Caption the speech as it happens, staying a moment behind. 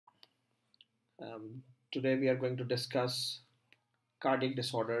Um, Today we are going to discuss cardiac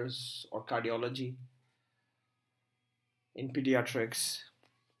disorders or cardiology in pediatrics.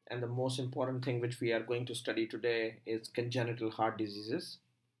 And the most important thing which we are going to study today is congenital heart diseases.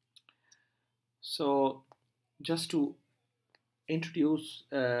 So, just to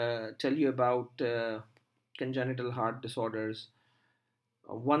tell you about congenital heart disorders,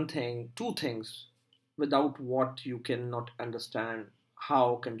 two things without what you cannot understand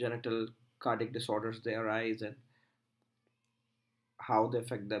how congenital cardiac disorders they arise and how they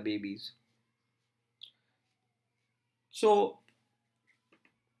affect the babies. So,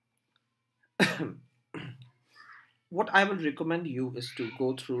 what I will recommend you is to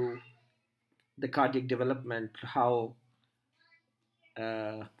go through the cardiac development, how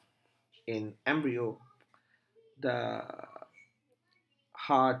uh, in embryo the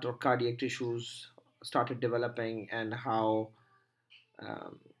heart or cardiac tissues started developing and how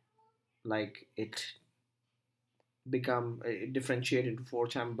um, it it differentiate into four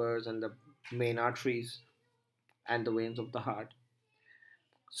chambers and the main arteries and the veins of the heart.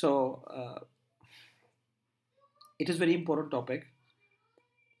 So it is very important topic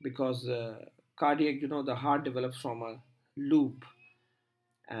because cardiac, the heart develops from a loop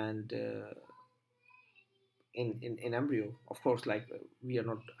and in embryo, of course, we are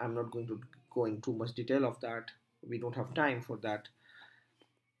not I'm not going to go in too much detail of that. We don't have time for that.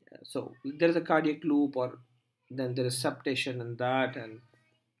 So there is a cardiac loop, or then there is septation in that, and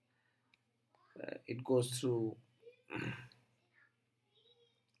it goes through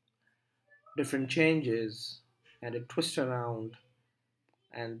different changes and it twists around,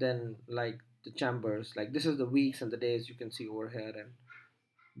 and then the chambers, like this is the weeks and the days you can see over here, and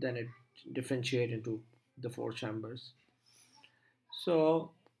then it differentiate into the four chambers.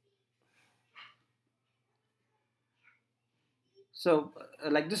 So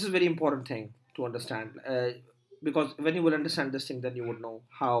this is very important thing to understand, because when you will understand this thing, then you would know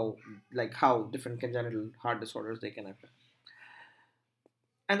how different congenital heart disorders they can affect.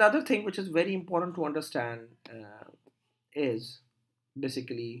 And the other thing which is very important to understand is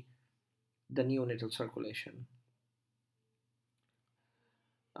basically the neonatal circulation.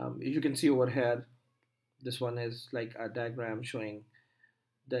 You can see over here, this one is like a diagram showing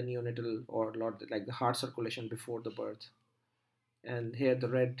the neonatal or like the heart circulation before the birth, and here the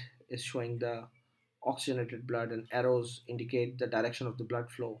red is showing the oxygenated blood, and arrows indicate the direction of the blood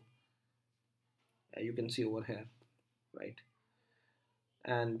flow. You can see over here, right?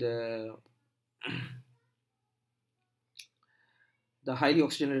 And the highly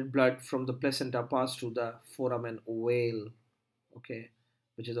oxygenated blood from the placenta pass through the foramen ovale, okay,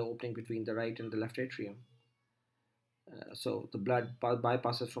 which is the opening between the right and the left atrium. So the blood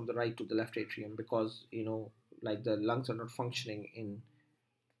bypasses from the right to the left atrium because the lungs are not functioning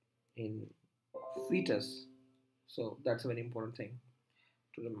in fetus. So that's a very important thing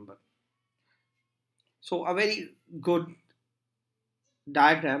to remember. So a very good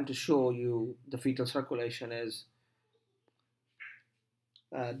diagram to show you the fetal circulation is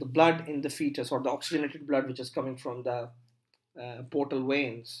the blood in the fetus, or the oxygenated blood which is coming from the portal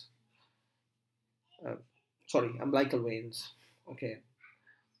veins, uh, sorry, umbilical veins. Okay,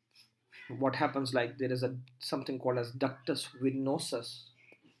 what happens, like there is a something called as ductus venosus,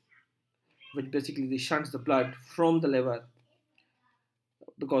 which basically shunts the blood from the liver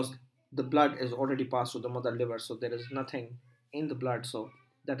because the blood is already passed to the mother liver, so there is nothing in the blood, so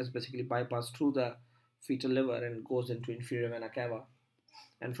that is basically bypassed through the fetal liver and goes into inferior vena cava,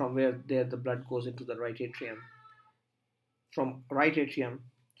 and from where there the blood goes into the right atrium. From right atrium,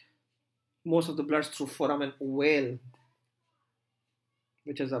 most of the blood through foramen ovale,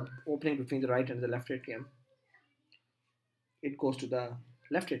 which is a opening between the right and the left atrium, it goes to the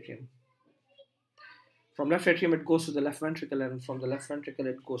left atrium. From left atrium it goes to the left ventricle, and from the left ventricle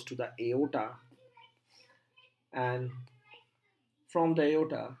it goes to the aorta, and from the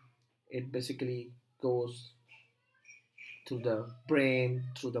aorta it basically goes to the brain,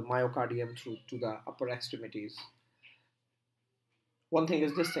 through the myocardium, through to the upper extremities. One thing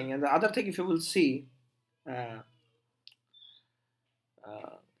is this thing, and the other thing, if you will see, uh,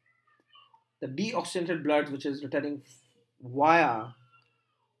 uh, the deoxygenated blood which is returning via,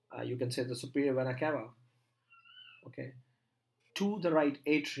 you can say, the superior vena cava, okay, to the right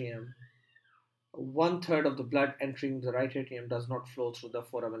atrium. 1/3 of the blood entering the right atrium does not flow through the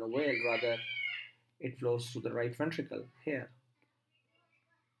foramen ovale, rather it flows through the right ventricle here.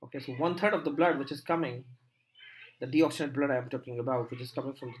 Okay, so 1/3 of the blood which is coming, the deoxygenated blood I am talking about, which is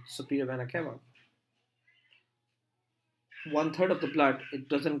coming from the superior vena cava, 1/3 of the blood, it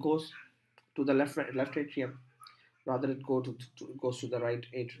doesn't goes to the left atrium, rather it goes to the right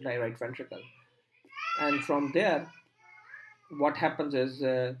ventricle. and from there what happens is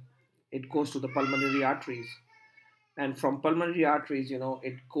it goes to the pulmonary arteries, and from pulmonary arteries,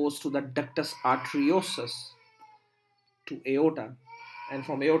 it goes to the ductus arteriosus to aorta, and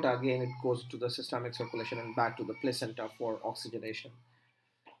from aorta again it goes to the systemic circulation and back to the placenta for oxygenation,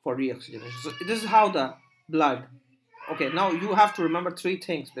 for reoxygenation. So this is how the blood. Okay, now you have to remember three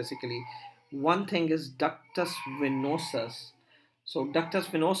things basically. One thing is ductus venosus. So ductus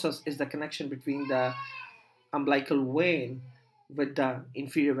venosus is the connection between the umbilical vein with the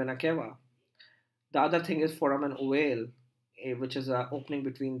inferior vena cava. The other thing is foramen ovale, which is an opening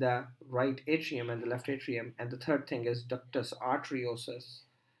between the right atrium and the left atrium. And the third thing is ductus arteriosus,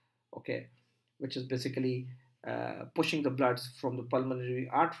 okay, which is basically pushing the blood from the pulmonary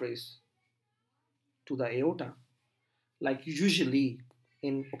arteries to the aorta. Like usually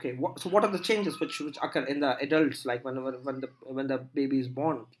in okay, so what are the changes which occur in the adults? Like when the baby is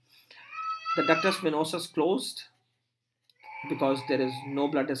born, the ductus venosus closed because there is no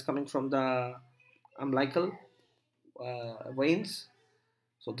blood is coming from the umbilical veins.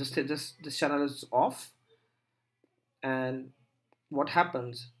 So this channel is off, and what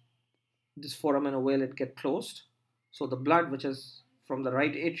happens? This foramen ovale it get closed, so the blood which is from the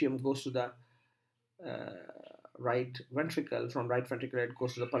right atrium goes to the uh, right ventricle. From right ventricle it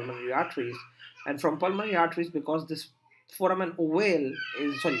goes to the pulmonary arteries, and from pulmonary arteries, because this foramen ovale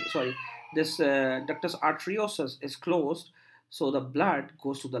is this ductus arteriosus is closed, so the blood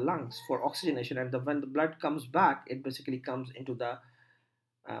goes to the lungs for oxygenation, and when the blood comes back, it basically comes into the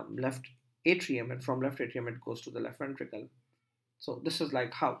left atrium, and from left atrium it goes to the left ventricle. So this is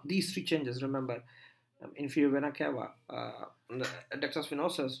like how these three changes. Remember, inferior vena cava, ductus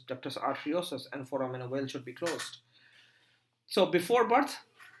venosus, ductus arteriosus, and foramen ovale should be closed. So before birth,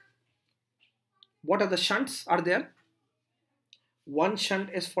 what are the shunts are there? One shunt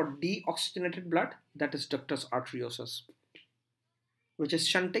is for deoxygenated blood, that is ductus arteriosus, which is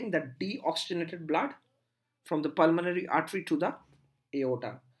shunting the deoxygenated blood from the pulmonary artery to the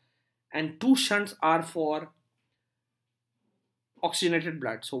aorta. And two shunts are for oxygenated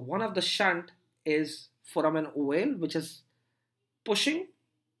blood. So one of the shunt is foramen ovale, which is pushing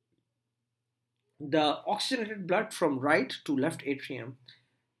the oxygenated blood from right to left atrium,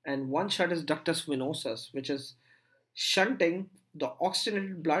 and one shunt is ductus venosus, which is shunting the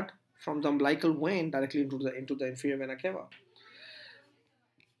oxygenated blood from the umbilical vein directly into the inferior vena cava.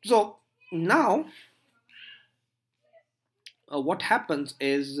 So now what happens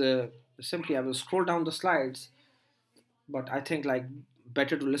is simply I will scroll down the slides, but I think like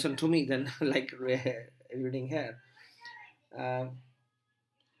better to listen to me than like reading here. Uh,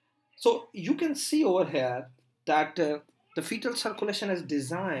 so you can see over here that the fetal circulation is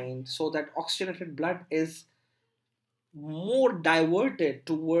designed so that oxygenated blood is more diverted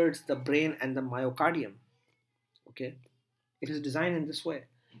towards the brain and the myocardium. Okay, it is designed in this way.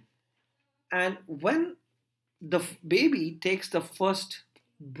 And when the baby takes the first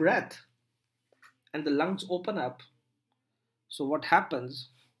breath and the lungs open up, so what happens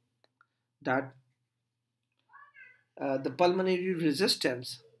that the pulmonary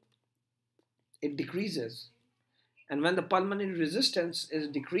resistance it decreases, and when the pulmonary resistance is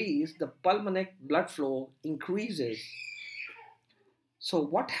decreased, the pulmonary blood flow increases. So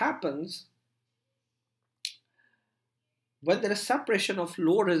what happens when there is suppression of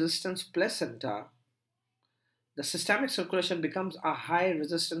low resistance placenta? The systemic circulation becomes a high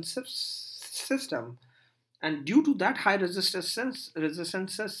resistance system, and due to that high resistance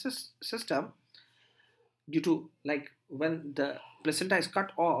system, due to like when the placenta is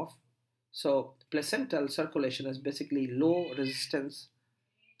cut off, so placental circulation is basically low resistance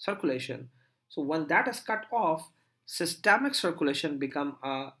circulation. So when that is cut off, systemic circulation become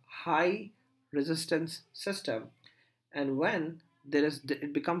a high resistance system, and when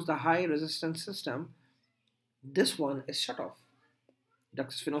it becomes the high resistance system, this one is shut off.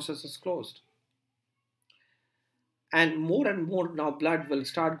 Ductus venosus is closed, and more now blood will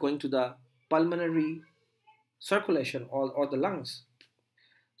start going to the pulmonary circulation or the lungs.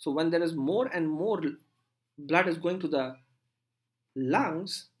 So when there is more and more blood is going to the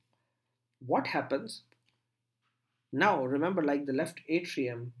lungs, what happens? Now remember, like the left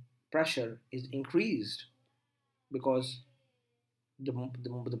atrium pressure is increased because the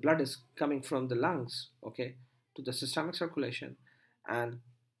blood is coming from the lungs, okay, to the systemic circulation, and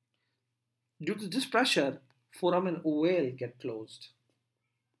due to this pressure, foramen ovale get closed.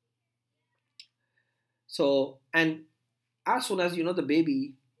 So, and as soon as the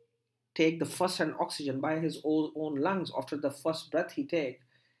baby take the first hand oxygen by his own lungs, after the first breath he take,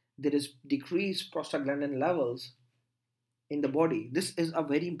 there is decreased prostaglandin levels in the body. This is a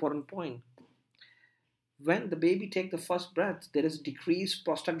very important point. when the baby take the first breath, there is decreased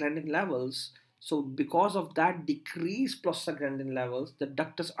prostaglandin levels. So because of that decreased prostaglandin levels, the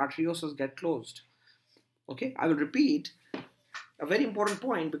ductus arteriosus get closed. Okay, I will repeat a very important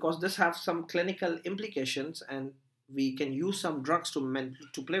point because this has some clinical implications and we can use some drugs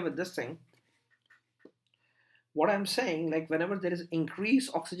to play with this thing. What I'm saying, like whenever there is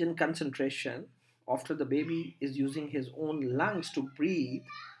increased oxygen concentration after the baby is using his own lungs to breathe,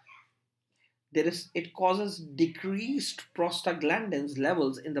 it causes decreased prostaglandins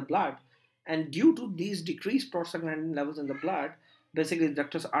levels in the blood, and due to these decreased prostaglandin levels in the blood, basically the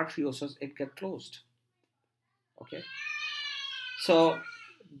ductus arteriosus, it get closed. Okay, so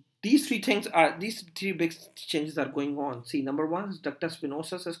these three big changes are going on. See, number one is ductus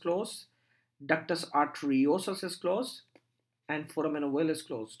venosus is closed, ductus arteriosus is closed, and foramen ovale is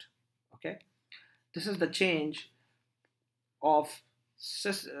closed. Okay, this is the change of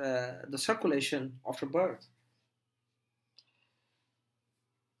the circulation after birth.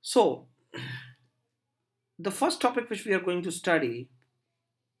 So the first topic which we are going to study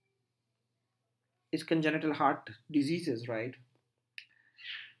is congenital heart diseases, right?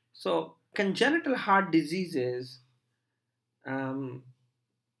 So congenital heart diseases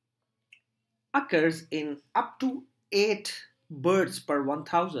occurs in up to 8 births per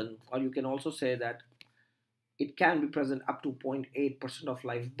 1,000, or you can also say that it can be present up to 0.8% of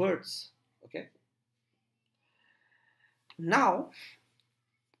live births. Okay. Now,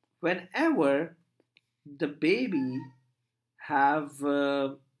 whenever the baby have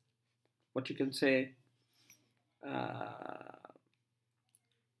what you can say a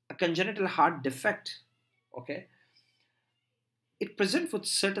congenital heart defect, okay, it presents with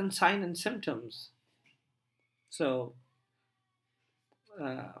certain signs and symptoms. So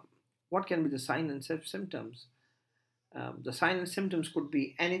what can be the signs and symptoms? The signs and symptoms could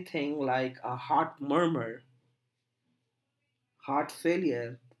be anything like a heart murmur, heart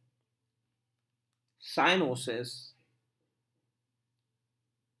failure, cyanosis,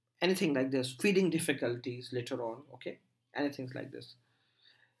 anything like this, feeding difficulties later on, okay, anything like this.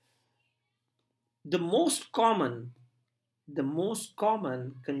 The most common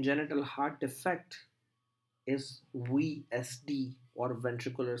congenital heart defect is VSD, or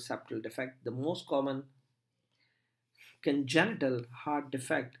ventricular septal defect. The most common congenital heart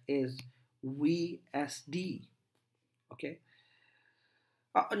defect is VSD. Okay.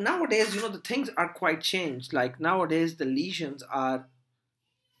 Nowadays, the things are quite changed. Like nowadays, the lesions are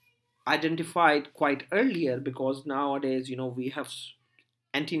identified quite earlier because nowadays, we have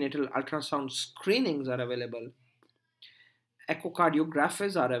antenatal ultrasound screenings are available,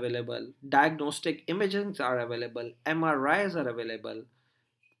 echocardiographies are available, diagnostic imagings are available, MRIs are available,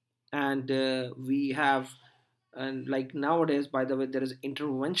 and we have, and like nowadays, by the way, there is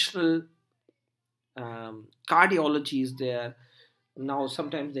interventional cardiology is there. Now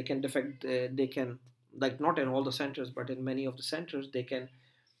sometimes they can they can, like not in all the centers, but in many of the centers, they can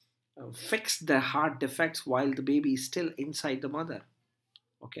fix the heart defects while the baby is still inside the mother.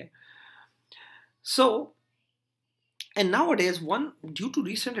 Okay. So, and nowadays, due to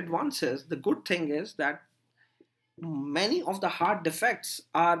recent advances, the good thing is that many of the heart defects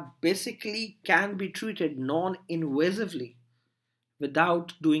are basically can be treated non-invasively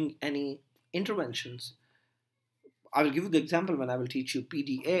without doing any interventions. I will give you the example when I will teach you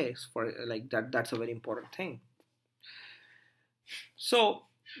PDAs for like that. That's a very important thing. So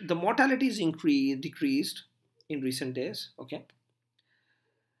the mortality is decreased in recent days. Okay.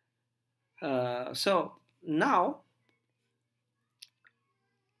 So now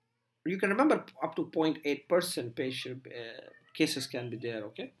you can remember up to 0.8% patient cases can be there.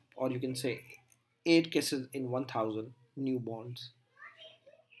 Okay, or you can say 8 cases in 1,000 newborns.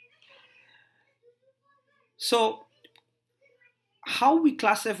 So how we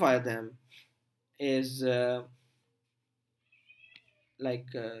classify them is the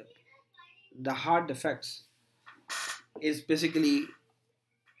heart defects is basically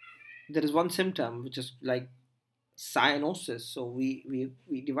there is one symptom which is like cyanosis. So we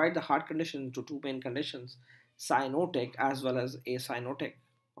divide the heart condition into two main conditions, cyanotic as well as acyanotic,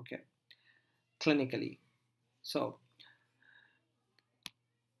 okay, clinically. So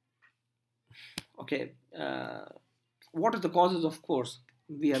okay, what are the causes? Of course,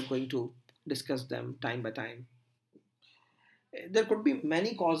 we are going to discuss them time by time. There could be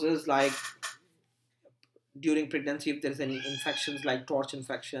many causes, like during pregnancy if there's any infections like torch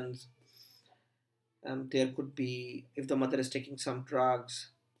infections. There could be, if the mother is taking some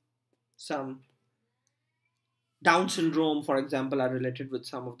drugs, some Down syndrome, for example, are related with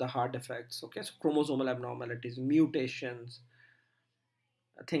some of the heart defects. Okay, so chromosomal abnormalities, mutations,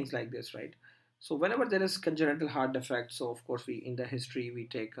 things like this, right? So whenever there is congenital heart defect, so of course we in the history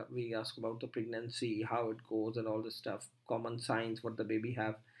we ask about the pregnancy, how it goes, and all this stuff, common signs what the baby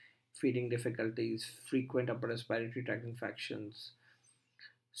have, feeding difficulties, frequent upper respiratory tract infections,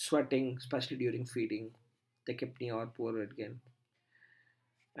 sweating, especially during feeding, tachypnea or poor weight gain,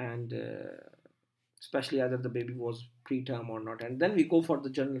 and especially either the baby was preterm or not. And then we go for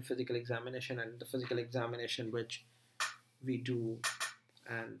the general physical examination, and the physical examination which we do,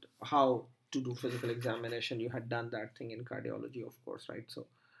 and how to do physical examination. You had done that thing in cardiology, of course, right? So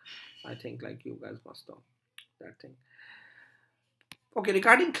I think like you guys must know that thing. Okay,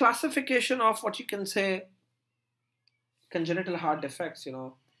 regarding classification of what you can say congenital heart defects,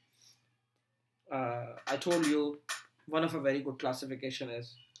 I told you one of a very good classification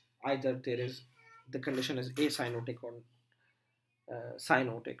is either the condition is acyanotic or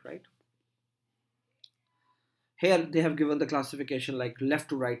cyanotic, right? Here they have given the classification like left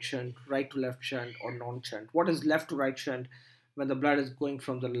to right shunt, right to left shunt, or non-shunt. What is left to right shunt? When the blood is going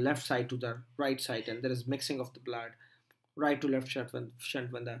from the left side to the right side and there is mixing of the blood. Right to left shunt when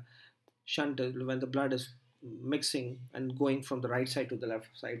the blood is mixing and going from the right side to the left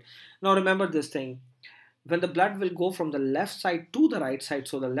side. Now remember this thing. When the blood will go from the left side to the right side,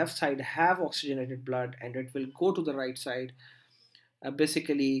 so the left side have oxygenated blood and it will go to the right side.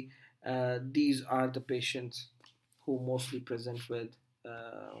 Basically, these are the patients who mostly present with,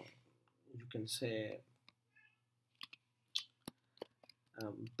 you can say,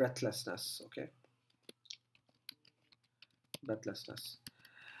 breathlessness. Okay, breathlessness.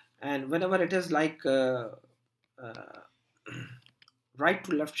 And whenever it is like right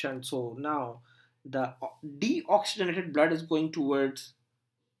to left shunt, so now the deoxygenated blood is going towards,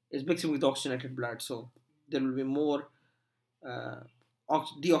 is mixing with oxygenated blood, so there will be more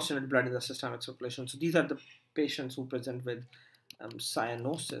deoxygenated blood in the systemic circulation. So these are the patients who present with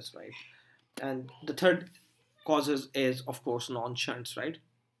cyanosis, right? And the third causes is of course non-shunts, right?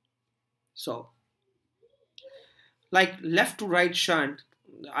 So like left to right shunt,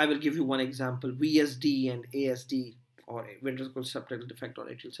 I will give you one example. VSD and ASD, or ventricular septal defect or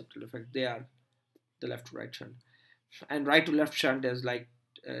atrial septal defect, they are the left to right shunt. And right to left shunt is like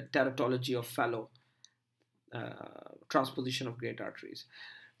teratology of fallow, transposition of great arteries.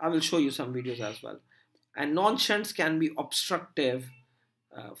 I will show you some videos as well. And non-shunts can be obstructive.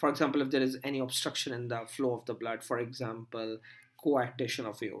 For example, if there is any obstruction in the flow of the blood, for example, coarctation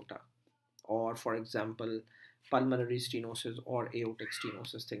of aorta, or for example, pulmonary stenosis or aortic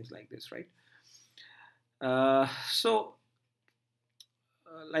stenosis, things like this, right?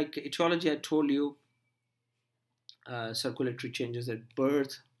 Like etiology, I told you, circulatory changes at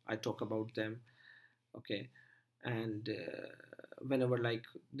birth, I talk about them, okay? And whenever like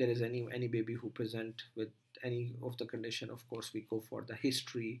there is any baby who present with any of the condition, of course we go for the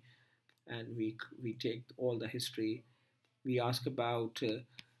history, and we take all the history. We ask about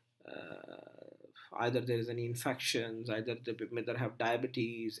either there is any infections, either the mother have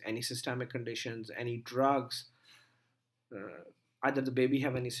diabetes, any systemic conditions, any drugs, either the baby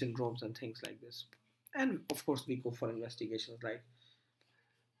have any syndromes and things like this. And of course we go for investigations like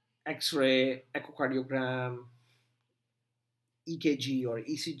x-ray, echocardiogram, EKG or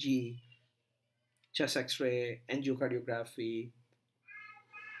ECG, chest x-ray, angiography.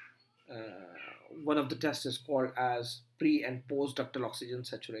 One of the tests is called as pre and post ductal oxygen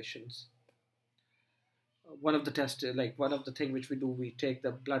saturations. One of the tests, like one of the thing which we do, we take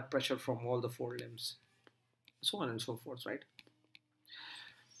the blood pressure from all the four limbs, so on and so forth, right?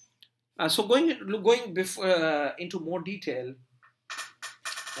 So going before into more detail,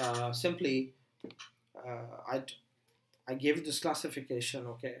 simply I gave this classification,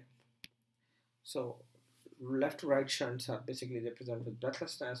 okay? So left to right shunts are basically they present with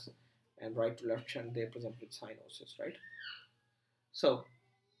breathlessness, and right to left shunt they present with cyanosis, right? So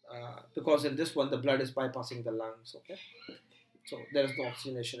because in this one the blood is bypassing the lungs, okay? So there is no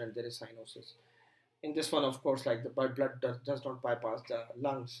oxygenation and there is cyanosis. In this one, of course, like the blood does not bypass the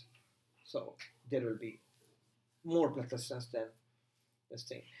lungs, so there will be more breathlessness than this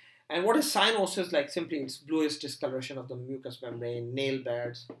thing. And what is cyanosis? Like simply it's bluish discoloration of the mucous membrane, nail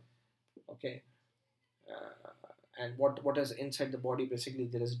beds, okay? And what is inside the body, basically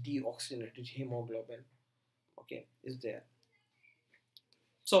there is deoxygenated hemoglobin, okay, is there.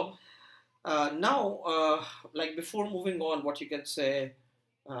 So now like before moving on, what you can say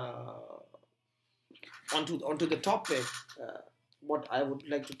onto the topic, what I would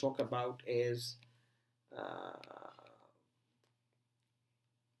like to talk about is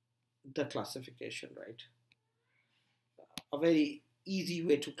the classification, right? A very easy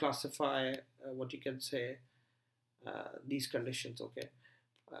way to classify what you can say these conditions, okay?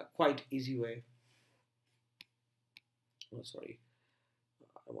 quite easy way. Oh, sorry,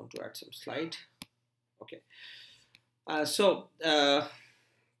 I want to add some slide. Okay,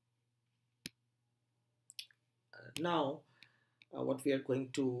 now what we are going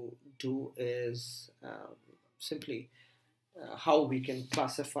to do is simply how we can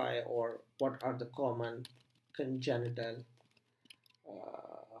classify, or what are the common congenital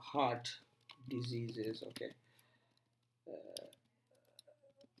heart diseases. Okay,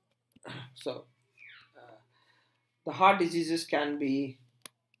 so the heart diseases can be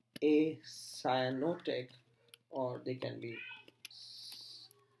acyanotic, or they can be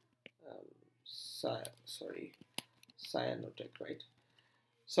cyanotic, right?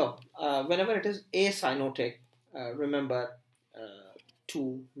 So whenever it is acyanotic, remember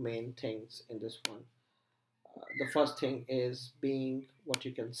two main things in this one. The first thing is being what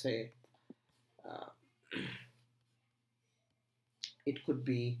you can say, uh, it could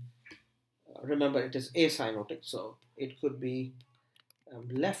be, remember it is acyanotic, so it could be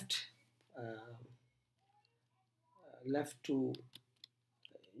left to,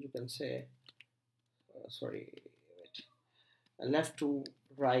 you can say, sorry, left to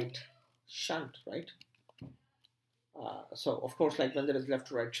right shunt, right? So of course, like when there is left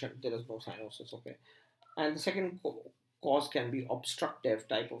to right shunt, there is no cyanosis. Okay, and the second cause can be obstructive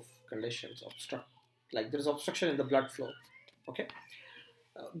type of conditions. Like there is obstruction in the blood flow. Okay,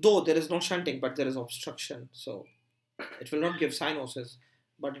 though there is no shunting, but there is obstruction, so it will not give cyanosis,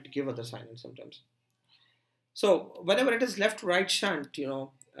 but it give other signs sometimes. So whenever it is left to right shunt,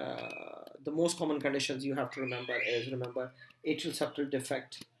 the most common conditions you have to remember is, remember, atrial septal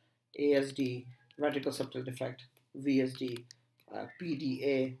defect, ASD, ventricle septal defect, VSD,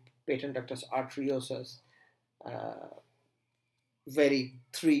 PDA, patent ductus arteriosus. Very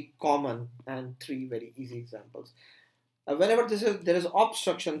three common and three very easy examples. Whenever there is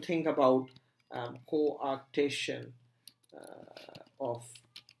obstruction, think about coarctation of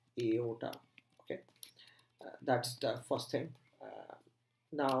aorta. Okay, that's the first thing.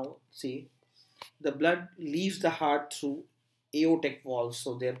 Now see, the blood leaves the heart through aortic valves,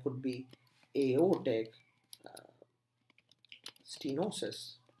 so there could be aortic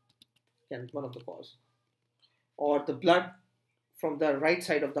stenosis, can be one of the cause, or the blood from the right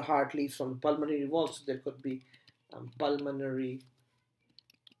side of the heart leaves from the pulmonary valves, so there could be pulmonary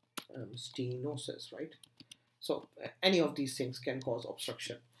stenosis, right? So any of these things can cause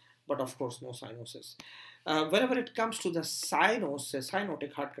obstruction, but of course no cyanosis. Whenever it comes to the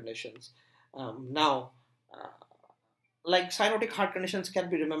cyanotic heart conditions, now, like cyanotic heart conditions can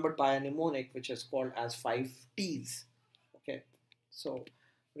be remembered by a mnemonic which is called as 5 T's. Okay, so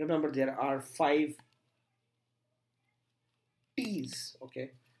remember there are 5 T's.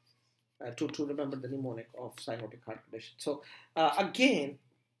 Okay, to remember the mnemonic of cyanotic heart condition. So again,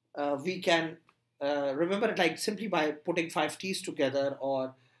 we can remember it like simply by putting 5 T's together,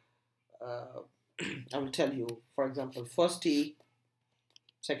 or I will tell you, for example, first T,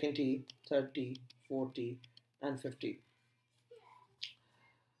 second T, third T, fourth T, and 50.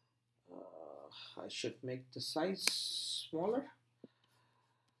 I should make the size smaller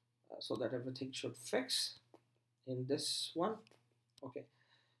so that everything should fix in this one. Okay,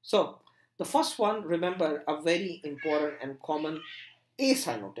 so the first one, remember, a very important and common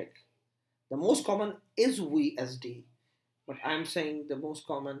acyanotic. The most common is VSD, but I'm saying the most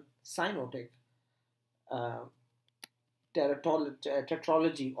common cyanotic,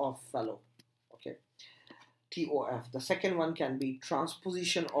 tetralogy of Fallot. Okay, TOF. The second one can be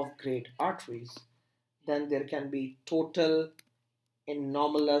transposition of great arteries. Then there can be total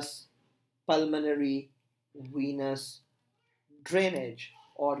anomalous pulmonary venous drainage,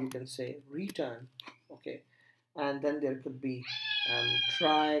 or you can say return. Okay, and then there could be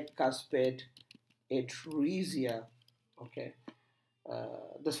tricuspid atresia. Okay,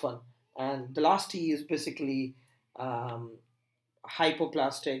 this one, and the last T is basically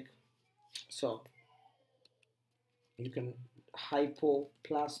hypoplastic. So you can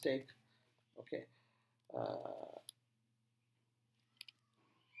hypoplastic. Okay,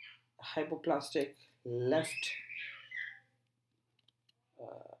 hypoplastic left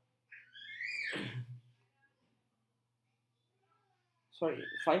sorry,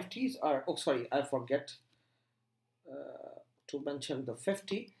 5 T's are, oh sorry, I forget to mention the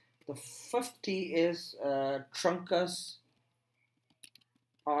 50. The 50 is truncus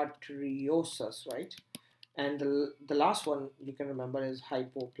arteriosus, right? And the last one you can remember is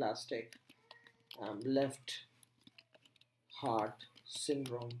hypoplastic left heart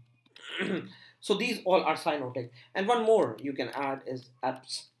syndrome. So these all are cyanotic. And one more you can add is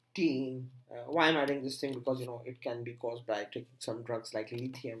teen. Why I'm adding this thing? Because it can be caused by taking some drugs like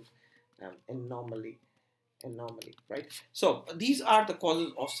lithium, and normally, right? So these are the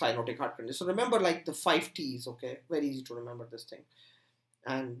causes of cyanotic heart condition. So remember, like the 5 T's. Okay, very easy to remember this thing.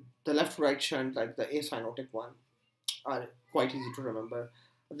 And the left right shunt, like the acyanotic one, are quite easy to remember.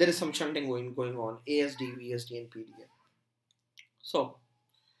 There is some shunting going on: ASD, VSD, and PDA. So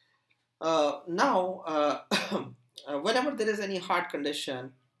now, whenever there is any heart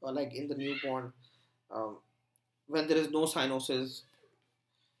condition, like in the newborn, um, when there is no cyanosis,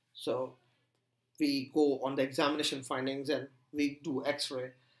 so we go on the examination findings and we do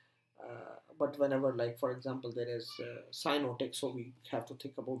X-ray. But whenever, like for example, there is cyanotic, so we have to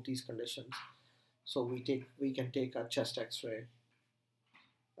think about these conditions. So we can take a chest X-ray.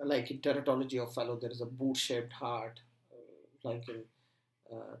 Like in teratology of fellow, there is a boot-shaped heart. Like in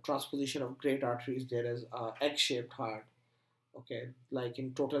transposition of great arteries, there is a egg-shaped heart. Okay, like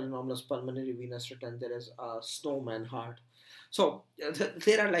in total anomalous pulmonary venous return, there is a snowman heart. So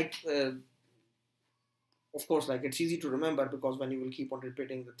there are like, of course, like it's easy to remember because when you will keep on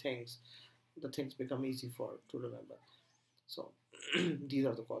repeating the things become easy to remember. So these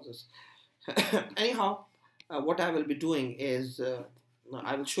are the causes. Anyhow, what I will be doing is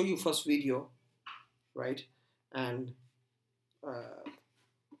I will show you first video, right, and uh,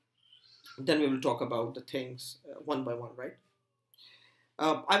 then we will talk about the things one by one, right?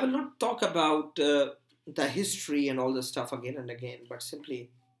 I will not talk about the history and all this stuff again and again, but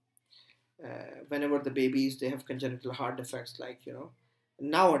simply whenever the babies they have congenital heart defects, like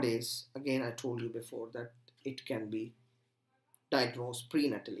nowadays, again I told you before that it can be diagnosed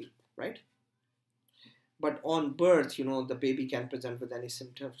prenatally, right? But on birth, the baby can present with any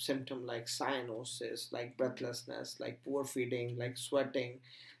symptom like cyanosis, like breathlessness, like poor feeding, like sweating,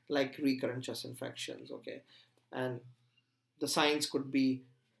 like recurrent chest infections. Okay, and the signs could be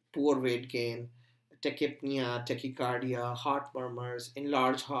poor weight gain, tachypnea, tachycardia, heart murmurs,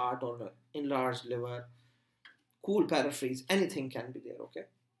 enlarged heart or enlarged liver, cool paraphrase, anything can be there. Okay,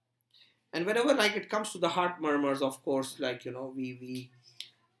 and whenever like it comes to the heart murmurs, of course, like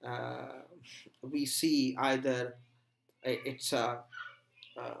uh, we see either it's a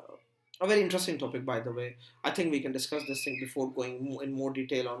very interesting topic, by the way. I think we can discuss this thing before going in more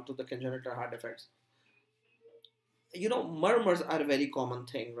detail onto the congenital heart defects. Murmurs are a very common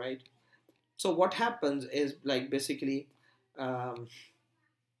thing, right? So what happens is like basically um,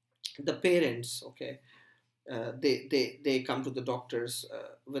 the parents, okay, they come to the doctors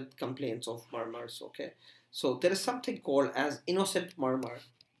with complaints of murmurs, okay. So there is something called as innocent murmur,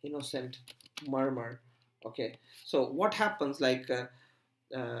 okay. So what happens, like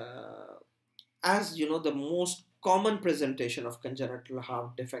as the most common presentation of congenital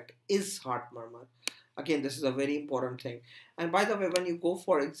heart defect is heart murmur. Again, this is a very important thing. And by the way, when you go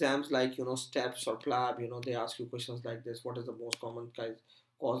for exams like steps or plab, they ask you questions like this: what is the most common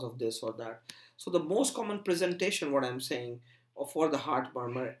cause of this or that? So the most common presentation, what I'm saying, for the heart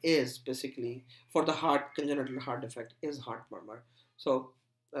murmur is basically, for the heart congenital heart defect, is heart murmur. So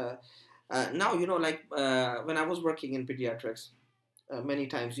uh, now like when I was working in pediatrics, many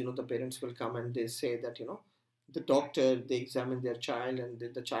times the parents will come and they say that the doctor, they examine their child, and the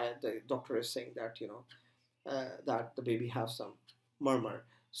doctor is saying that that the baby have some murmur,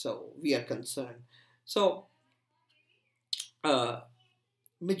 so we are concerned. So uh,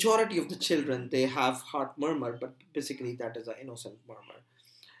 majority of the children, they have heart murmur, but basically that is an innocent murmur.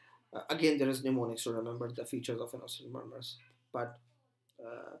 Again, there is mnemonics to remember the features of innocent murmurs, but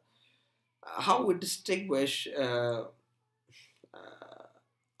uh, how we distinguish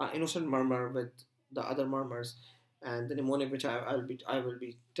innocent murmur with the other murmurs, and the mnemonic which I will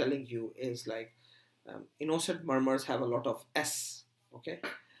be telling you is like, innocent murmurs have a lot of S. Okay,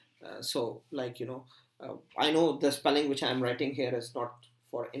 so like I know the spelling which I am writing here is not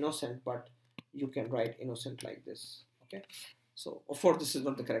for innocent, but you can write innocent like this. Okay, so of course this is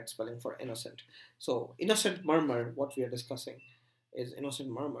not the correct spelling for innocent. So innocent murmur, what we are discussing is innocent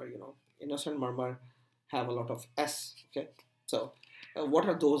murmur. Innocent murmur have a lot of S. Okay, so what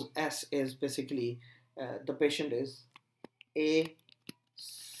are those S? Is basically the patient is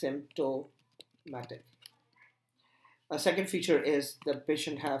asymptomatic. A second feature is the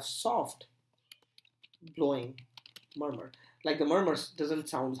patient have soft blowing murmur. Like the murmur doesn't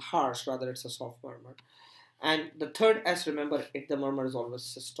sound harsh, rather it's a soft murmur. And the third S, remember, the murmur is always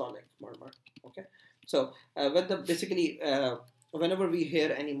systolic murmur. Okay, so when the basically whenever we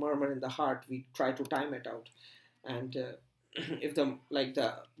hear any murmur in the heart, we try to time it out, and if the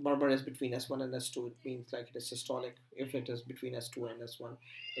murmur is between S1 and S2, it means like it is systolic. If it is between S2 and S1,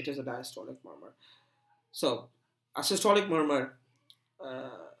 it is a diastolic murmur. So a systolic murmur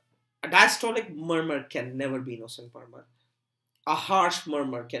A diastolic murmur can never be innocent murmur. A harsh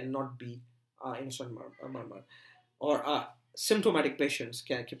murmur cannot be innocent murmur. Or a symptomatic patient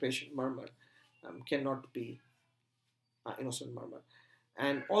murmur cannot be innocent murmur.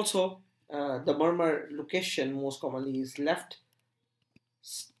 And also, the murmur location most commonly is left,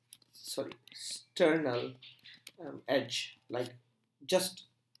 sternal edge, like just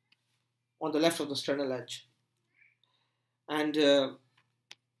on the left of the sternal edge. And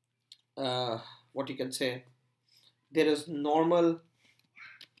what you can say, there is normal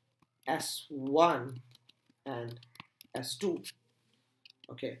S1 and S2.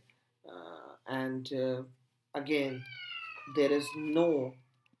 Okay, and again, there is no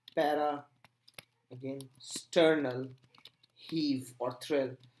sternal heave or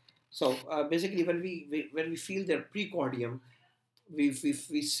thrill. So basically, when we feel their precordium, we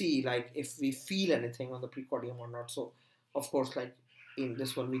see like if we feel anything on the precordium or not. So of course, like in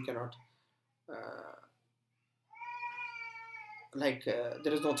this one, we cannot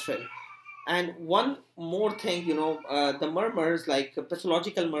there is no thrill. And one more thing, the murmurs, like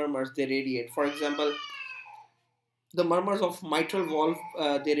pathological murmurs, they radiate. For example, the murmurs of mitral valve,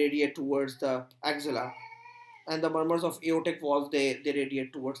 they radiate towards the axilla, and the murmurs of aortic valve, they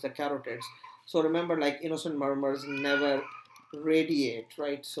radiate towards the carotids. So remember, like innocent murmurs never radiate,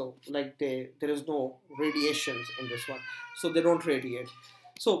 right? So like there is no radiations in this one, so they don't radiate.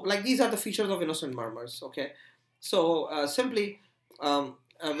 So like these are the features of innocent murmurs. Okay, so simply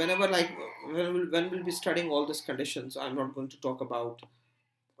whenever like when we'll be studying all these conditions, I'm not going to talk about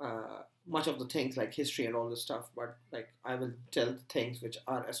much of the things like history and all this stuff, but like I will tell the things which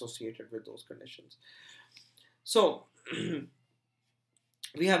are associated with those conditions. So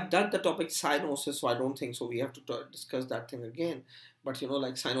we have done the topic cyanosis, so I don't think so we have to discuss that thing again. But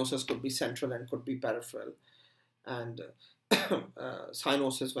like cyanosis could be central and could be peripheral, and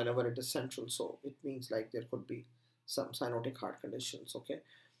cyanosis, whenever it is central, so it means like there could be some cyanotic heart conditions, okay,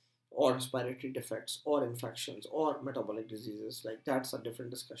 or respiratory defects, or infections, or metabolic diseases. Like that's a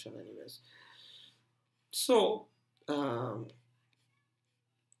different discussion, anyways. So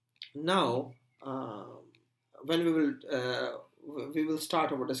now when we will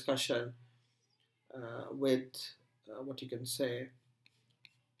start our discussion with what you can say,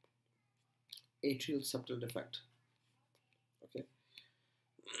 atrial septal defect. Okay,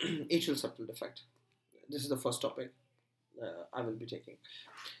 atrial septal defect. This is the first topic I will be taking.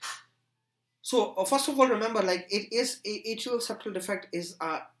 So first of all, remember, like atrial septal defect is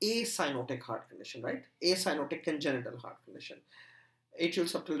a acyanotic heart condition, right? Acyanotic congenital heart condition. Atrial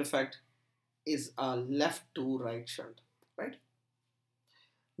septal defect is a left to right shunt, right?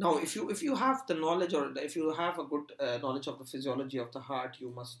 Now, if you have the knowledge, or if you have a good knowledge of the physiology of the heart, you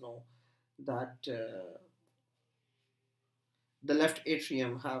must know that the left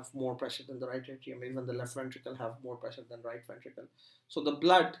atrium have more pressure than the right atrium. Even the left ventricle have more pressure than right ventricle. So the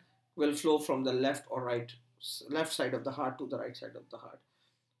blood will flow from the left side of the heart to the right side of the heart.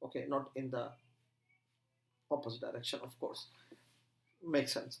 Okay, not in the opposite direction, of course.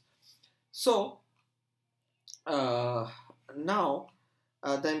 Makes sense. So now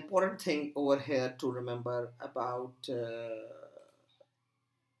the important thing over here to remember about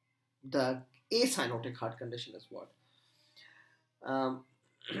the acyanotic heart condition is what?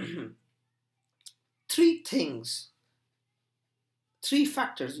 Three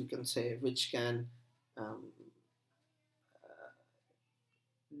factors you can say which can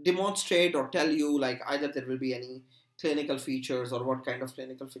demonstrate or tell you like either there will be any clinical features or what kind of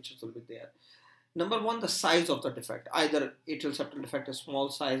clinical features will be there. Number one, the size of the defect. Either atrial septal defect is small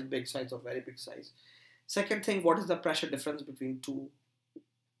size, big size, or very big size. Second thing, what is the pressure difference between two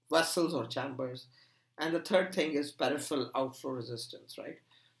vessels or chambers? And the third thing is peripheral outflow resistance, right?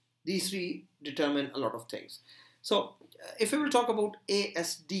 These three determine a lot of things. So if we will talk about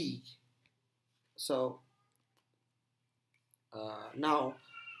ASD, so now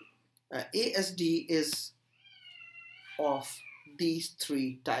ASD is of these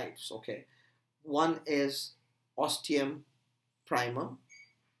three types, okay? One is ostium primum,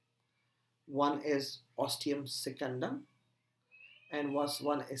 one is ostium secundum, and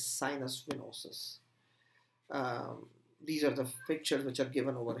one is sinus venosus. These are the pictures which are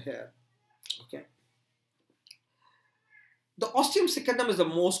given over here. Okay. The ostium secundum is the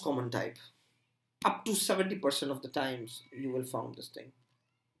most common type. Up to 70% of the times you will find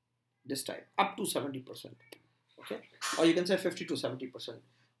this type, up to 70%. Okay, or you can say 50 to 70%.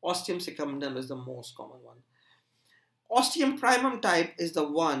 Ostium secundum is the most common one. Ostium primum type is the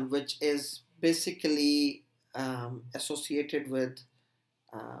one which is basically associated with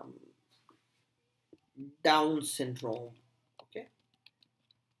Down syndrome. Okay,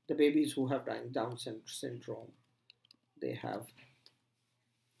 the babies who have Down syndrome, they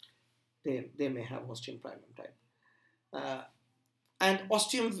may have ostium primum type. And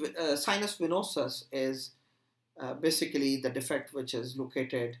ostium sinus venosus is basically the defect which is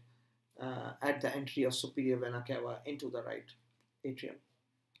located at the entry of superior vena cava into the right atrium.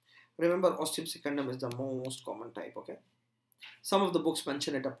 Remember, ostium secundum is the most common type, okay? Some of the books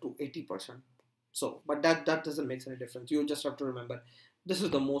mention it up to 80%. So, but that doesn't make any difference. You just have to remember, this is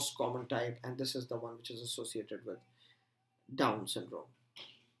the most common type, and this is the one which is associated with Down syndrome.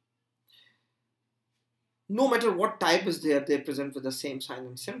 No matter what type is there, they present with the same signs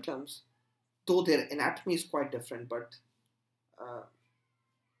and symptoms, though their anatomy is quite different, but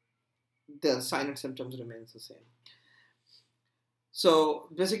the sign and symptoms remains the same. So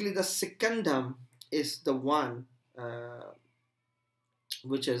basically the secundum is the one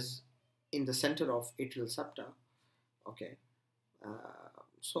which is in the center of atrial septa. Okay,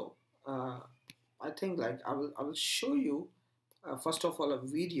 I think like I will show you first of all a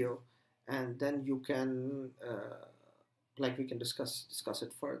video, and then you can like we can discuss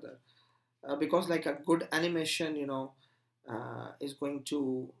it further, because like a good animation, you know, is going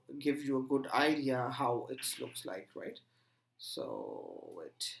to give you a good idea how it looks like, right? So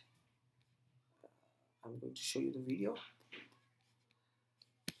wait, I'm going to show you the video.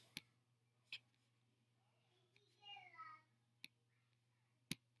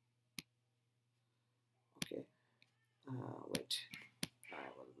 Okay, wait, I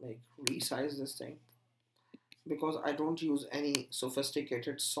will resize this thing, because I don't use any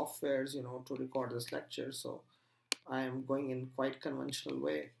sophisticated softwares, you know, to record this lecture. So I am going in quite conventional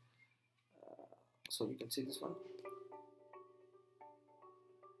way. So you can see this one.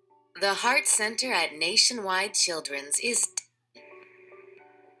 The Heart Center at Nationwide Children's is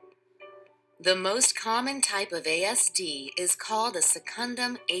the most common type of ASD is called a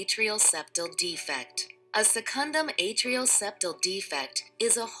secundum atrial septal defect. A secundum atrial septal defect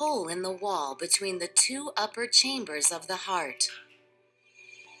is a hole in the wall between the two upper chambers of the heart.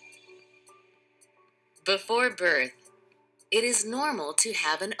 Before birth, it is normal to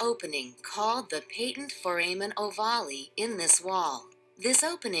have an opening called the patent foramen ovale in this wall. This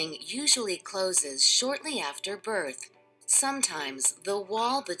opening usually closes shortly after birth. Sometimes the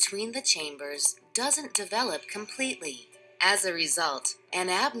wall between the chambers doesn't develop completely. As a result, an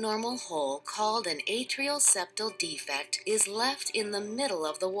abnormal hole called an atrial septal defect is left in the middle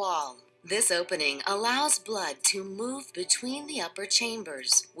of the wall. This opening allows blood to move between the upper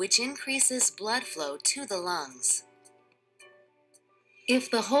chambers, which increases blood flow to the lungs.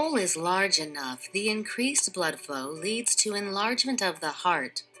 If the hole is large enough, the increased blood flow leads to enlargement of the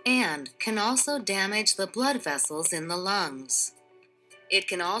heart and can also damage the blood vessels in the lungs. It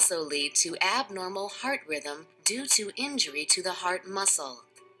can also lead to abnormal heart rhythm due to injury to the heart muscle.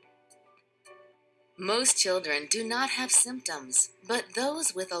 Most children do not have symptoms, but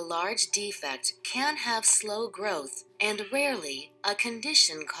those with a large defect can have slow growth and rarely a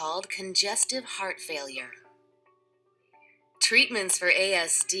condition called congestive heart failure. Treatments for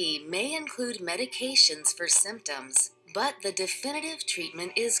ASD may include medications for symptoms, but the definitive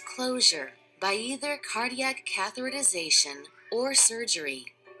treatment is closure by either cardiac catheterization or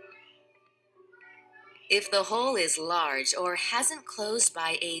surgery. If the hole is large or hasn't closed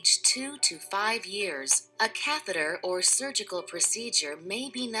by age 2 to 5 years, a catheter or surgical procedure may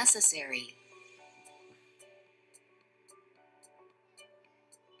be necessary.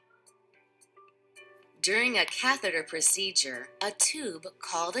 During a catheter procedure, a tube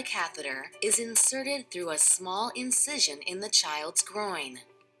called a catheter is inserted through a small incision in the child's groin.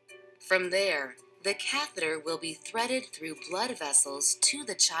 From there, the catheter will be threaded through blood vessels to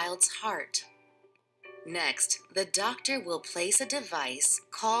the child's heart. Next, the doctor will place a device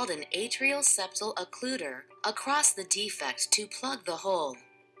called an atrial septal occluder across the defect to plug the hole.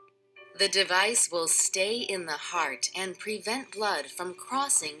 The device will stay in the heart and prevent blood from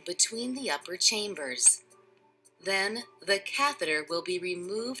crossing between the upper chambers. Then, the catheter will be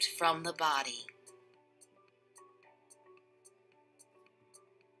removed from the body.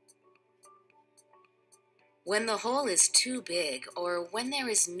 When the hole is too big or when there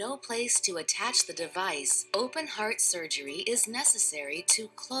is no place to attach the device, open heart surgery is necessary to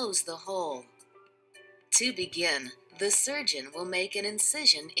close the hole. To begin, the surgeon will make an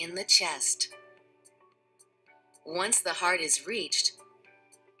incision in the chest. Once the heart is reached,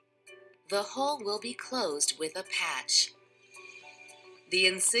 the hole will be closed with a patch. The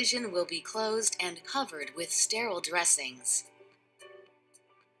incision will be closed and covered with sterile dressings.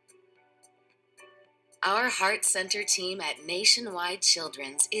 Our Heart Center team at Nationwide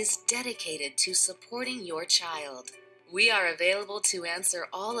Children's is dedicated to supporting your child. We are available to answer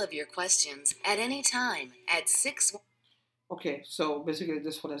all of your questions at any time at 6. Okay, so basically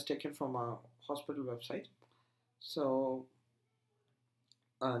this one is taken from a hospital website. So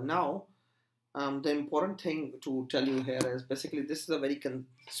now the important thing to tell you here is basically this is a very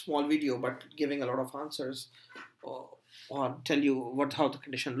small video, but giving a lot of answers, or tell you how the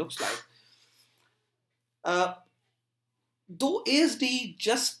condition looks like. Though ASD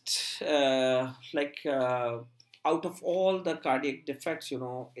just out of all the cardiac defects,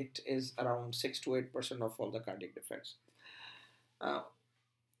 it is around 6 to 8% of all the cardiac defects. Uh,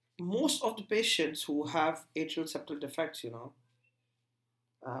 Most of the patients who have atrial septal defects,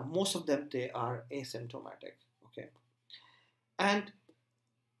 most of them, they are asymptomatic. Okay, and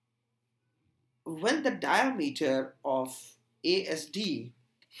when the diameter of ASD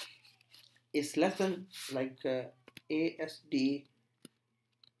is less than ASD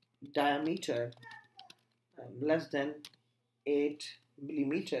diameter less than 8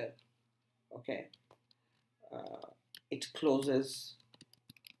 millimeter, okay, uh, it closes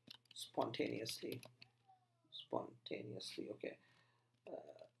spontaneously. Okay.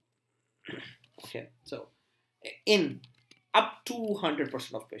 Okay, so in up to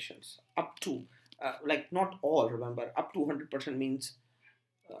 100% of patients, up to not all, remember, up to 100% means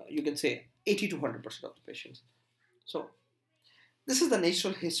you can say 80 to 100% of the patients. So this is the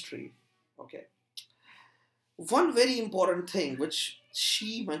natural history. Okay, one very important thing which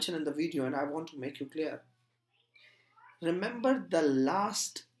she mentioned in the video, and I want to make you clear: remember, the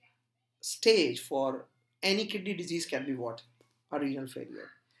last stage for any kidney disease can be what? A renal failure.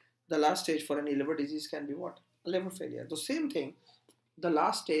 The last stage for any liver disease can be what? A liver failure. The same thing, the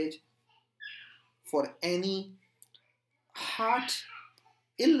last stage for any heart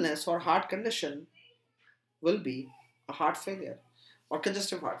illness or heart condition will be a heart failure or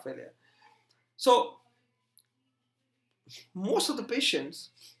congestive heart failure. So most of the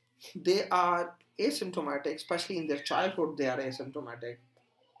patients, they are asymptomatic, especially in their childhood they are asymptomatic,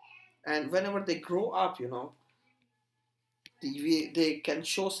 and whenever they grow up, they can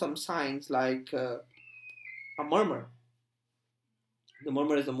show some signs like a murmur. The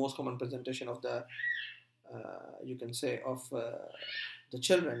murmur is the most common presentation of the you can say of the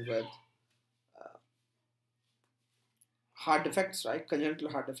children with heart defects, right? Congenital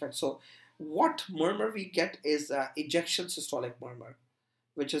heart defects. So what murmur we get is ejection systolic murmur,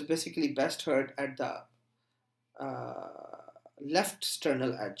 which is basically best heard at the left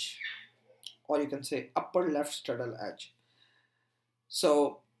sternal edge, or you can say upper left sternal edge.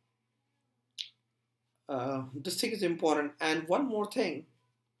 So this thing is important. And one more thing,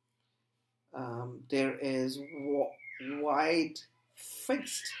 there is wide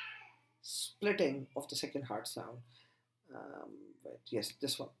fixed splitting of the second heart sound. Yes,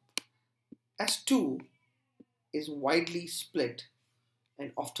 this one. S2 is widely split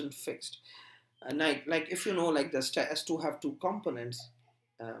and often fixed. And like if you know, like the S2 have two components,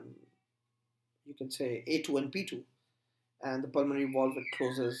 you can say A2 and P2, and the pulmonary valve, it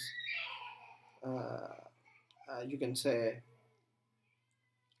closes. You can say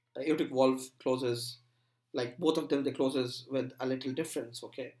the aortic valve closes, like both of them, they closes with a little difference.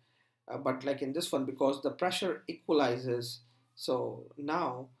 Okay, but like in this one, because the pressure equalizes, so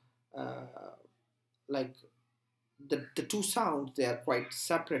now like the two sounds, they are quite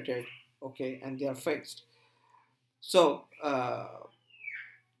separated. Okay, and they are fixed. So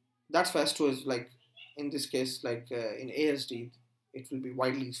that's why S2 is like, in this case, like in ASD, it will be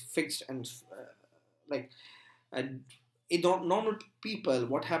widely fixed and like and in normal people,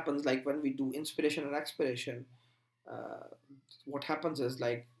 what happens, like when we do inspiration and expiration, uh, what happens is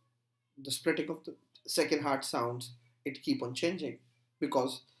like the splitting of the second heart sounds, it keep on changing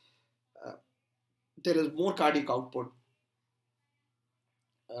because uh, there is more cardiac output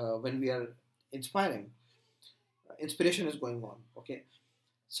when we are inspiring. Inspiration is going on. Okay,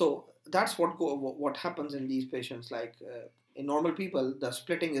 so that's what happens in these patients. Like in normal people, the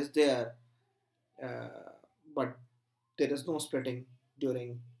splitting is there, but there is no splitting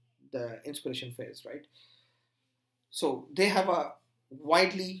during the inspiration phase, right? So they have a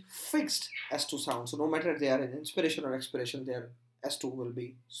widely fixed S2 sound. So no matter if they are in inspiration or expiration, their S2 will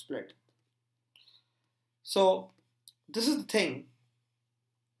be split. So this is the thing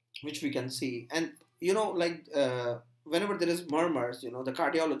which we can see. And like whenever there is murmurs, the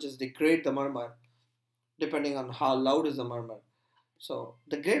cardiologists, they grade the murmur depending on how loud is the murmur. So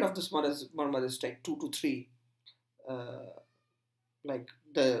the grade of this murmur is like 2 to 3. Like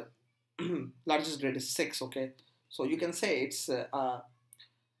the largest grade is 6. Okay, so you can say it's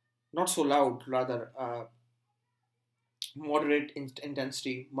not so loud, rather moderate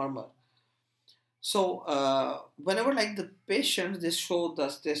intensity murmur. So whenever like the patients they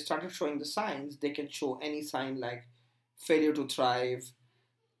started showing the signs, they can show any sign like failure to thrive,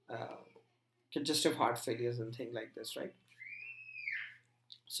 uh, congestive heart failures and things like this, right?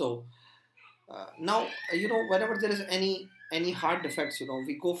 So now whenever there is any heart defects,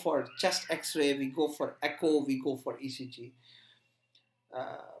 we go for chest X-ray, we go for echo, we go for ECG.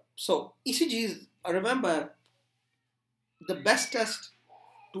 So ECGs, remember, the best test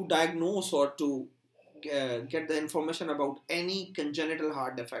to diagnose or to get the information about any congenital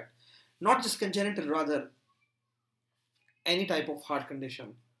heart defect, not just congenital, rather any type of heart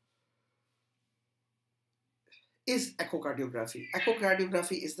condition, is echocardiography.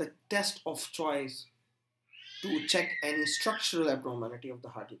 Echocardiography is the test of choice to check any structural abnormality of the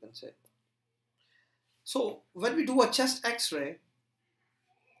heart, you can say. So when we do a chest X-ray,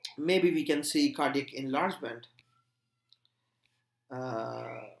 maybe we can see cardiac enlargement. Uh,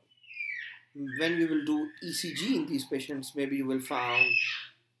 when we will do ECG in these patients, maybe you will find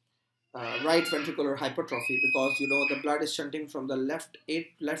right ventricular hypertrophy, because the blood is shunting from the left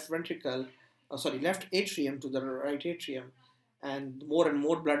ventricle, left atrium to the right atrium, and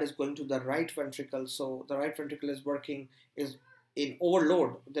more blood is going to the right ventricle. So the right ventricle is working, is in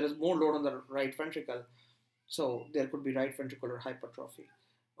overload. There is more load on the right ventricle, so there could be right ventricular hypertrophy.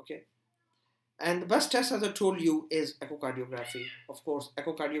 Okay, and the best test, as I told you, is echocardiography. Of course,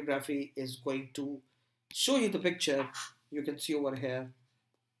 echocardiography is going to show you the picture. You can see over here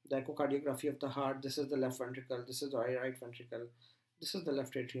the echocardiography of the heart. This is the left ventricle, this is the right ventricle, this is the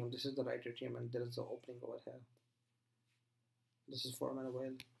left atrium, this is the right atrium, and there is the opening over here. This is foramen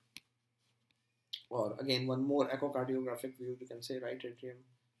veil. Or again, one more echocardiographic view, you can say right atrium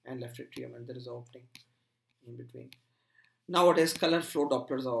and left atrium, and there is an opening in between. Nowadays, color flow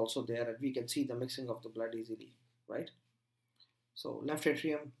Dopplers are also there, and we can see the mixing of the blood easily, right? So left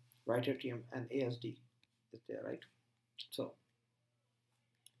atrium, right atrium, and ASD is there, right? So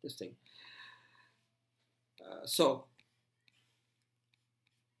this thing. So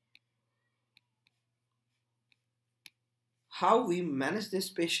how we manage these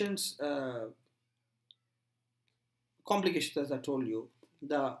patients' complications, as I told you,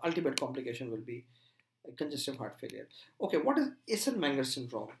 the ultimate complication will be congestive heart failure. Okay, what is Eisenmenger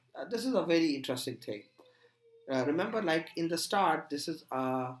syndrome? This is a very interesting thing. Remember, like in the start, this is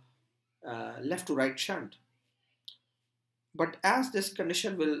a left to right shunt. But as this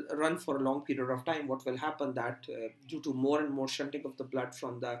condition will run for a long period of time, what will happen that due to more and more shunting of the blood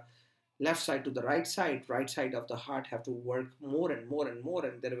from the left side to the right side of the heart have to work more and more and more,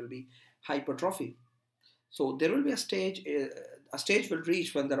 and there will be hypertrophy. So there will be a stage will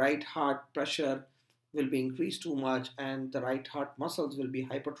reach when the right heart pressure will be increased too much and the right heart muscles will be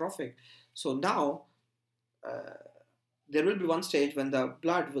hypertrophic. So now uh, there will be one stage when the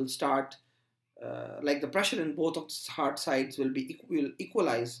blood will start, like the pressure in both of the heart sides will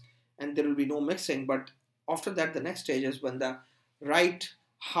equalize, and there will be no mixing. But after that, the next stage is when the right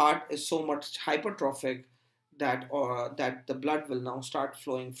heart is so much hypertrophic that the blood will now start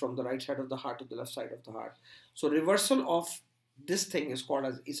flowing from the right side of the heart to the left side of the heart. So reversal of this thing is called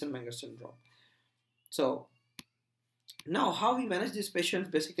as Eisenmenger syndrome. So now how we manage these patients,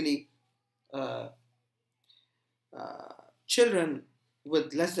 basically uh, uh, children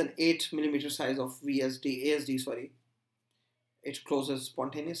with less than 8 millimeter size of ASD, sorry, it closes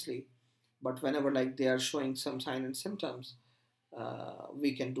spontaneously. But whenever like they are showing some sign and symptoms,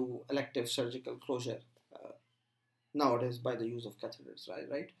 we can do elective surgical closure nowadays by the use of catheters,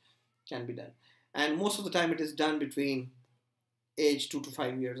 right? Can be done. And most of the time it is done between age 2 to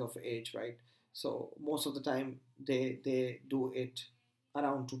 5 years of age, right? So most of the time they do it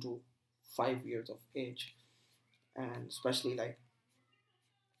around 2 to 5 years of age, and especially like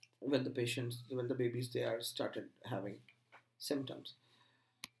when the babies, they are started having symptoms.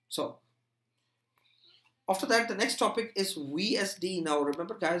 So after that, the next topic is VSD. Now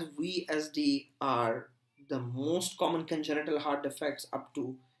remember guys, VSD are the most common congenital heart defects. Up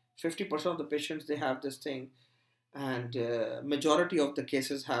to 50% of the patients, they have this thing, and majority of the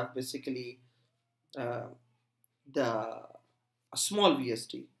cases have basically uh, the a small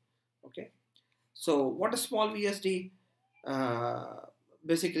VSD. Okay, so what is small VSD? uh,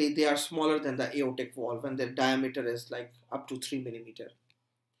 Basically they are smaller than the aortic valve, and their diameter is like up to 3 millimeter.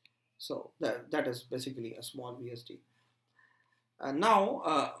 So that is basically a small VSD.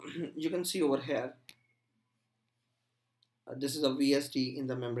 Now you can see over here, this is a VSD in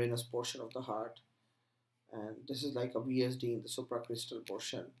the membranous portion of the heart, and this is like a VSD in the supracrystal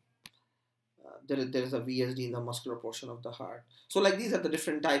portion. There is a VSD in the muscular portion of the heart. So like these are the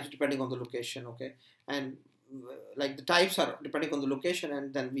different types depending on the location. Okay, and like the types are depending on the location,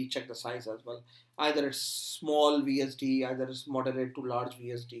 and then we check the size as well. Either it's small VSD, either it's moderate to large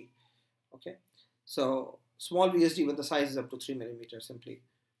VSD. Okay, so small VSD when the size is up to 3 millimeters simply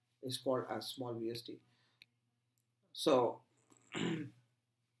is called as small VSD. So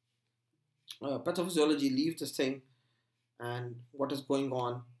pathophysiology leaves this thing and what is going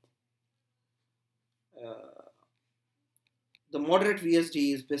on. Uh, the moderate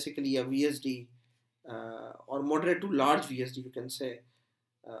VSD is basically a VSD or moderate to large VSD, you can say,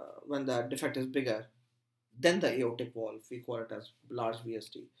 when the defect is bigger than the aortic valve. We call it as large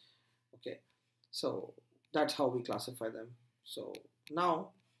VSD. Okay, so that's how we classify them. So now,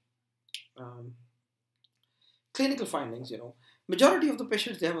 um, clinical findings. Majority of the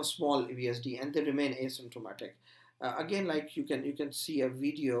patients, they have a small VSD and they remain asymptomatic. Again, like you can see a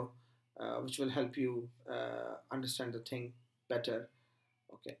video which will help you understand the thing better.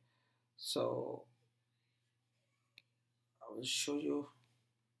 Okay, so I will show you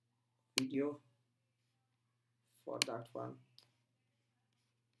video for that one.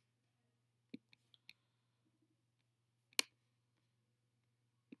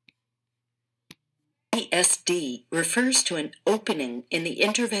 VSD refers to an opening in the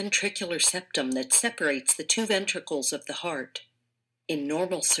interventricular septum that separates the two ventricles of the heart. In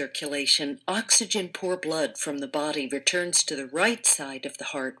normal circulation, oxygen-poor blood from the body returns to the right side of the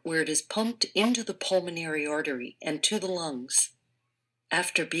heart where it is pumped into the pulmonary artery and to the lungs.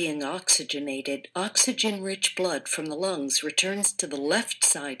 After being oxygenated, oxygen-rich blood from the lungs returns to the left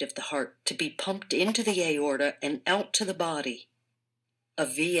side of the heart to be pumped into the aorta and out to the body. A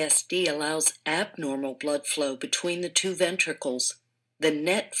VSD allows abnormal blood flow between the two ventricles. The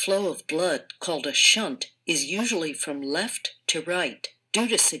net flow of blood, called a shunt, is usually from left to right due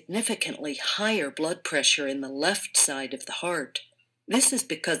to significantly higher blood pressure in the left side of the heart. This is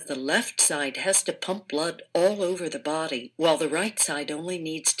because the left side has to pump blood all over the body, while the right side only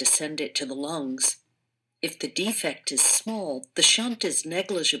needs to send it to the lungs. If the defect is small, the shunt is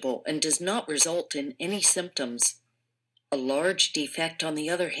negligible and does not result in any symptoms. A large defect, on the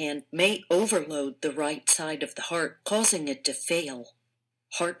other hand, may overload the right side of the heart, causing it to fail.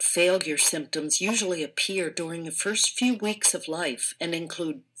 Heart failure symptoms usually appear during the first few weeks of life and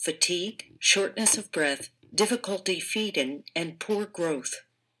include fatigue, shortness of breath, difficulty feeding, and poor growth.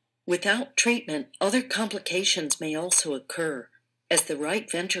 Without treatment, other complications may also occur. As the right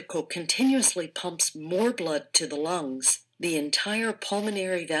ventricle continuously pumps more blood to the lungs, the entire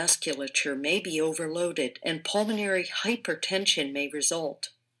pulmonary vasculature may be overloaded and pulmonary hypertension may result.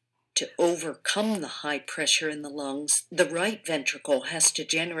 To overcome the high pressure in the lungs, the right ventricle has to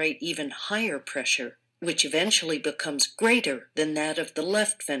generate even higher pressure, which eventually becomes greater than that of the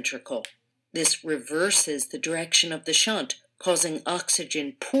left ventricle. This reverses the direction of the shunt, causing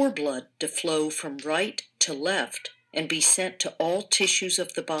oxygen-poor blood to flow from right to left and be sent to all tissues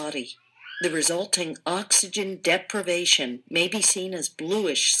of the body. The resulting oxygen deprivation may be seen as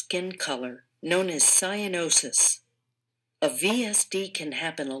bluish skin color, known as cyanosis. A VSD can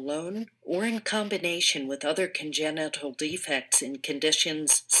happen alone or in combination with other congenital defects in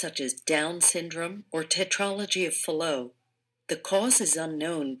conditions such as Down syndrome or tetralogy of Fallot. The cause is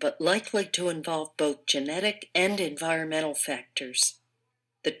unknown but likely to involve both genetic and environmental factors.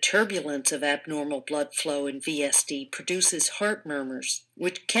 The turbulence of abnormal blood flow in VSD produces heart murmurs,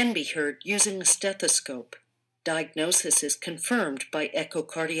 which can be heard using a stethoscope. Diagnosis is confirmed by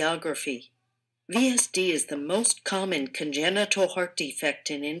echocardiography. VSD is the most common congenital heart defect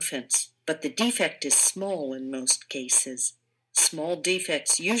in infants, but the defect is small in most cases. Small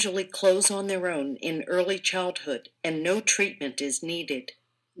defects usually close on their own in early childhood, and no treatment is needed.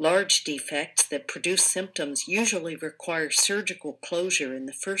 Large defects that produce symptoms usually require surgical closure in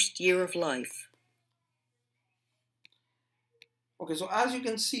the first year of life. Okay, so as you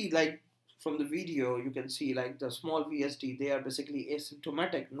can see, like from the video, you can see like the small VSD, they are basically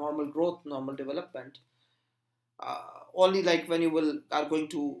asymptomatic, normal growth, normal development. Only like when you are going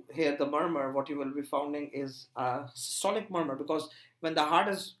to hear the murmur, what you will be finding is a systolic murmur, because when the heart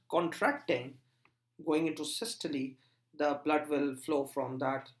is contracting, going into systole, the blood will flow from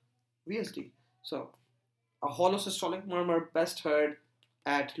that VSD. So a hollow systolic murmur best heard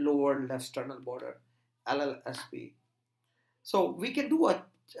at lower left sternal border, LLSB. So we can do a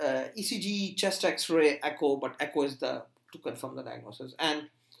ECG, chest X-ray, echo, but echo is to confirm the diagnosis, and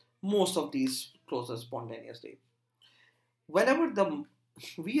most of these closes spontaneously. Whenever the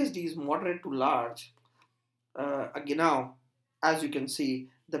VSD is moderate to large, again now, as you can see,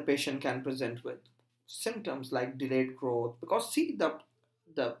 the patient can present with symptoms like delayed growth, because see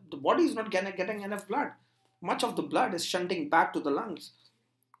the body is not getting enough blood. Much of the blood is shunting back to the lungs,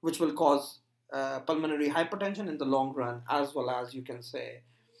 which will cause pulmonary hypertension in the long run, as well as you can say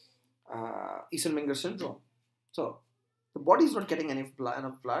Eisenmenger syndrome. So the body is not getting enough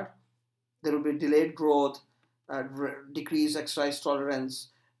blood. There will be delayed growth, decreased exercise tolerance,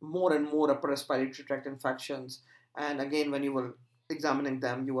 more and more upper respiratory tract infections. And again, when you will examining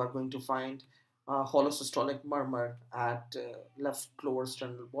them, you are going to find holosystolic murmur at left lower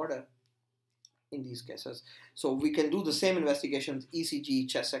sternal border in these cases. So we can do the same investigations, ECG,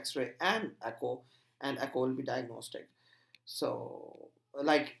 chest X-ray, and echo will be diagnostic. So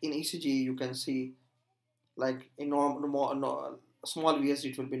like in ECG, you can see like in small VSD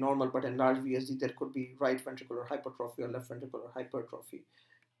it will be normal, but in large VSD there could be right ventricular hypertrophy or left ventricular hypertrophy.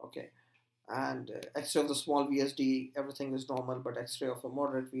 Okay, and X-ray of the small VSD, everything is normal, but X-ray of a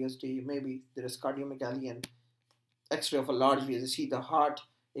moderate VSD, maybe there is cardiomegaly, and X-ray of a large VSD, see the heart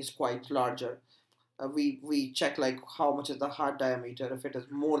is quite larger. We check like how much is the heart diameter. If it is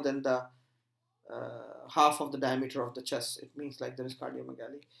more than the half of the diameter of the chest, it means like there is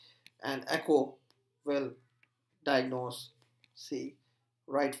cardiomegaly. And echo will diagnose, see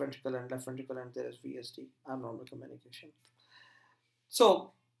right ventricle and left ventricle, and there is VSD, abnormal communication.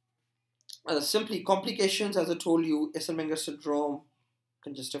 So simply complications, as I told you, Eisenmenger syndrome,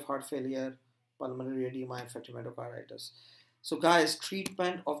 congestive heart failure, pulmonary edema, infected myocarditis. So guys,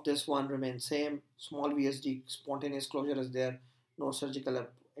 treatment of this one remains same. Small VSD, spontaneous closure is there, no surgical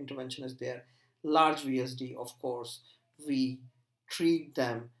intervention is there. Large VSD, of course, we treat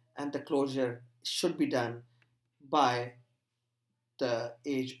them, and the closure should be done by the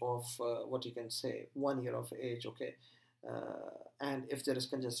age of what you can say 1 year of age. Okay, and if there is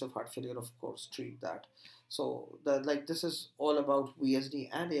congestive heart failure, of course, treat that. So this is all about VSD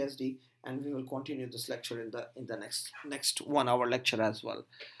and ASD, and we will continue this lecture in the next 1 hour lecture as well.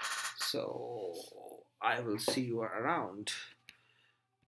 So I will see you around.